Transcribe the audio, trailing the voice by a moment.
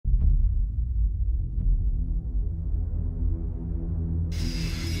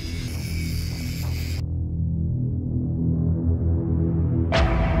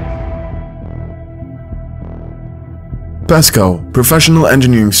PESCO, Professional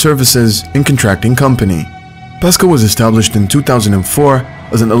Engineering Services and Contracting Company. PESCO was established in 2004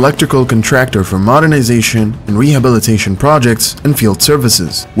 as an electrical contractor for modernization and rehabilitation projects and field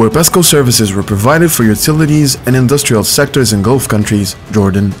services, where PESCO services were provided for utilities and industrial sectors in Gulf countries,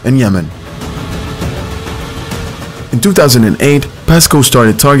 Jordan and Yemen. In 2008, PESCO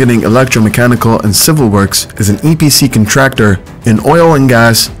started targeting electromechanical and civil works as an EPC contractor in oil and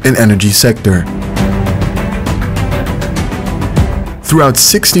gas and energy sector. Throughout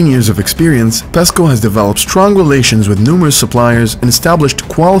 16 years of experience, PESCO has developed strong relations with numerous suppliers and established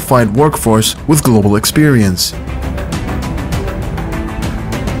qualified workforce with global experience.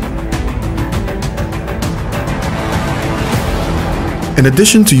 In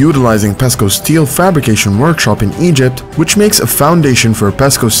addition to utilizing PESCO's steel fabrication workshop in Egypt, which makes a foundation for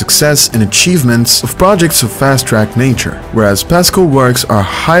PESCO's success and achievements of projects of fast-track nature, whereas PESCO works are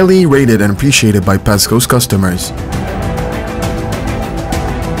highly rated and appreciated by PESCO's customers.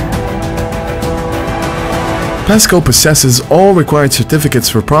 PESCO possesses all required certificates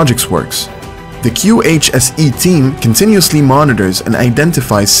for projects works. The QHSE team continuously monitors and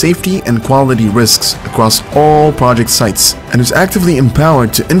identifies safety and quality risks across all project sites and is actively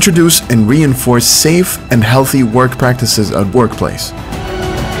empowered to introduce and reinforce safe and healthy work practices at workplace.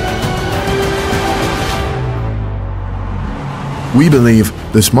 We believe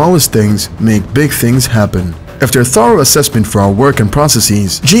the smallest things make big things happen. After a thorough assessment for our work and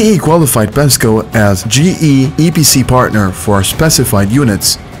processes, GE qualified PESCO as GE EPC partner for our specified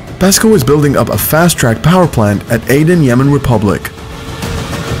units. PESCO is building up a fast-track power plant at Aden, Yemen Republic.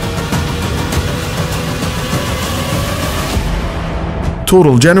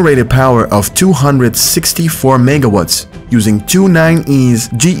 Total generated power of 264 megawatts using two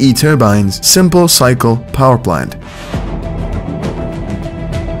 9Es GE turbines, simple cycle power plant.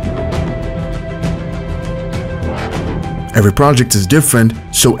 Every project is different,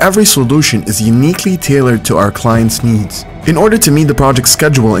 so every solution is uniquely tailored to our client's needs. In order to meet the project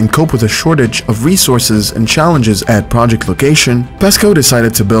schedule and cope with a shortage of resources and challenges at project location, PESCO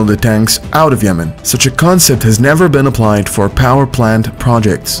decided to build the tanks out of Yemen. Such a concept has never been applied for power plant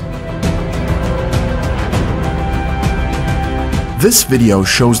projects. This video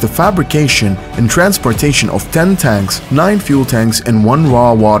shows the fabrication and transportation of 10 tanks, 9 fuel tanks and 1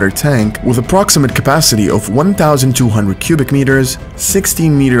 raw water tank with approximate capacity of 1,200 cubic meters,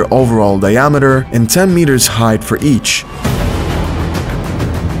 16 meter overall diameter and 10 meters height for each.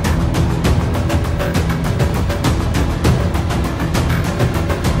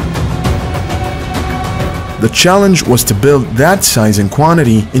 The challenge was to build that size and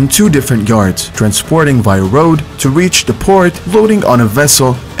quantity in 2 different yards, transporting via road to reach the port, loading on a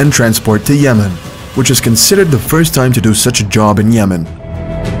vessel and transport to Yemen, which is considered the first time to do such a job in Yemen.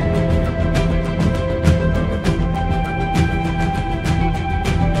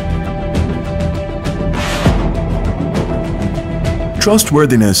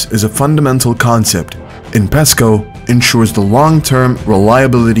 Trustworthiness is a fundamental concept, and PESCO ensures the long-term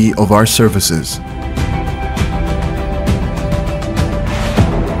reliability of our services.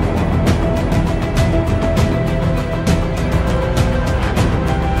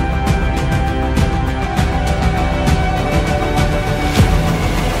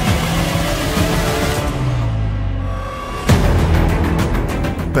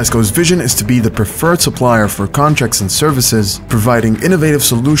 PESCO's vision is to be the preferred supplier for contracts and services, providing innovative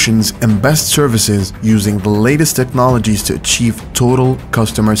solutions and best services using the latest technologies to achieve total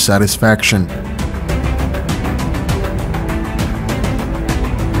customer satisfaction.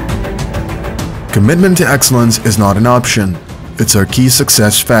 Commitment to excellence is not an option, it's our key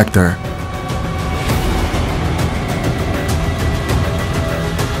success factor.